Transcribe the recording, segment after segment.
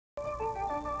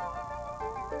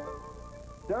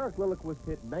Derek Lilliquist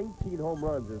hit 19 home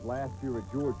runs his last year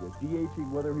at Georgia,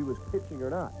 DHing whether he was pitching or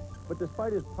not. But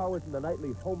despite his prowess in the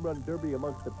nightly home run derby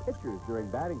amongst the pitchers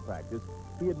during batting practice,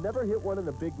 he had never hit one in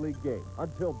the big league game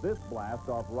until this blast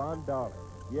off Ron Darling.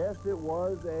 Yes, it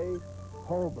was a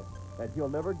homer, and he'll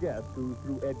never guess who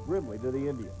threw Ed Grimley to the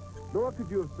Indians. Nor could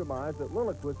you have surmised that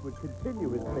Lilliquist would continue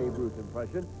his Babe Ruth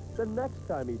impression the next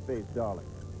time he faced Darling.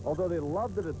 Although they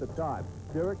loved it at the time,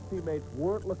 Derek's teammates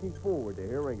weren't looking forward to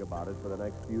hearing about it for the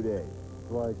next few days.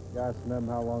 Like asking them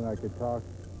how long I could talk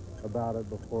about it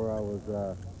before I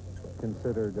was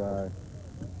considered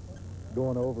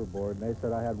going overboard. And they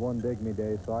said I had one dig me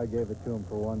day, so I gave it to them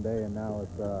for one day, and now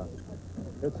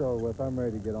it's over with. I'm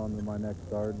ready to get on to my next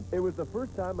start. It was the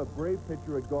first time a Brave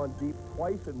pitcher had gone deep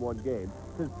twice in one game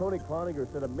since Tony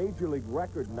Cloninger set a major league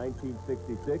record in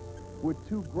 1966 with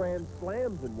 2 grand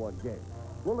slams in one game.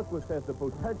 Lilliquist has the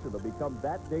potential to become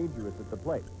that dangerous at the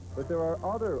plate, but there are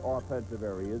other offensive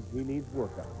areas he needs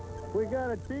work on. We got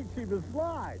to teach him to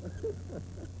slide.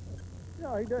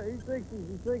 No, he thinks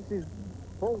he's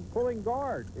pulling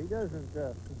guard. He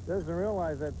doesn't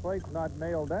realize that plate's not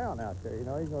nailed down out there. You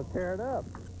know, he's going to tear it up.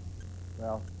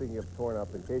 Well, speaking of torn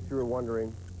up, in case you were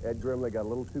wondering, Ed Grimley got a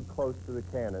little too close to the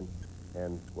cannon,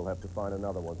 and we'll have to find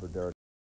another one for Derek.